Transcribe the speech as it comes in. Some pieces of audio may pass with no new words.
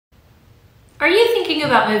Are you thinking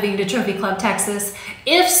about moving to Trophy Club, Texas?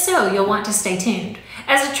 If so, you'll want to stay tuned.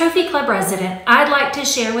 As a Trophy Club resident, I'd like to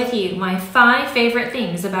share with you my 5 favorite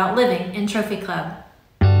things about living in Trophy Club.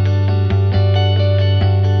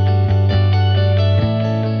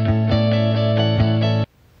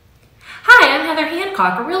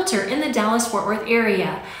 A realtor in the Dallas-Fort Worth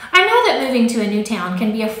area. I know that moving to a new town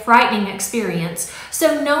can be a frightening experience,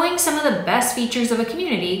 so knowing some of the best features of a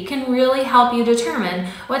community can really help you determine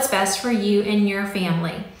what's best for you and your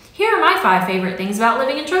family. Here are my 5 favorite things about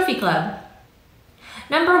living in Trophy Club.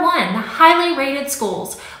 Number 1, highly rated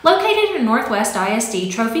schools. Located in Northwest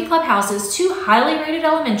ISD, Trophy Club houses 2 highly rated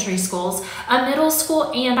elementary schools, a middle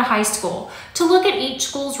school, and a high school. To look at each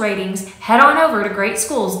school's ratings, head on over to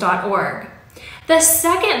greatschools.org. The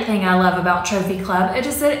second thing I love about Trophy Club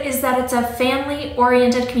is that it's a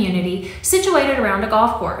family-oriented community situated around a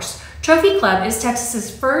golf course. Trophy Club is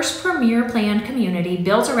Texas's first premier planned community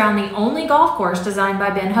built around the only golf course designed by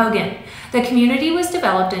Ben Hogan. The community was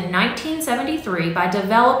developed in 1973 by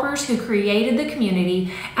developers who created the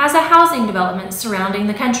community as a housing development surrounding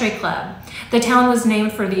the country club. The town was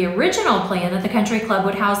named for the original plan that the country club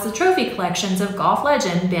would house the trophy collections of golf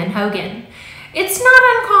legend Ben Hogan. It's not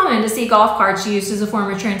uncommon to see golf carts used as a form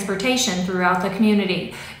of transportation throughout the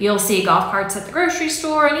community. You'll see golf carts at the grocery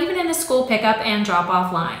store and even in the school pickup and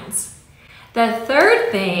drop-off lines. The third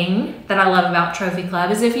thing that I love about Trophy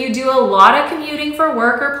Club is if you do a lot of commuting for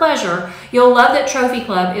work or pleasure, you'll love that Trophy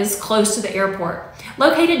Club is close to the airport.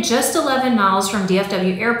 Located just 11 miles from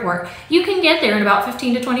DFW Airport, you can get there in about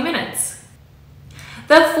 15 to 20 minutes.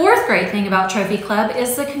 The fourth great thing about Trophy Club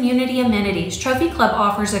is the community amenities. Trophy Club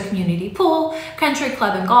offers a community pool, country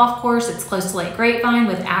club and golf course. It's close to Lake Grapevine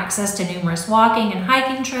with access to numerous walking and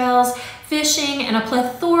hiking trails, fishing, and a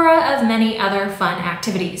plethora of many other fun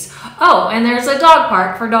activities. Oh, and there's a dog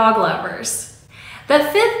park for dog lovers. The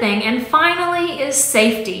fifth thing, and finally, is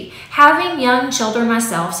safety. Having young children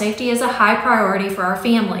myself, safety is a high priority for our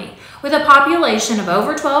family. With a population of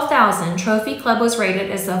over 12,000, Trophy Club was rated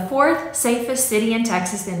as the 4th safest city in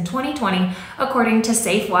Texas in 2020, according to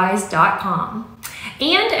Safewise.com.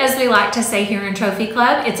 And as we like to say here in Trophy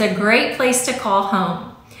Club, it's a great place to call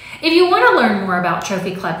home. If you want to learn more about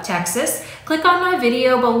Trophy Club, Texas, click on my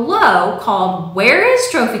video below called Where is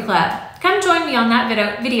Trophy Club? Come join me on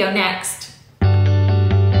that video next.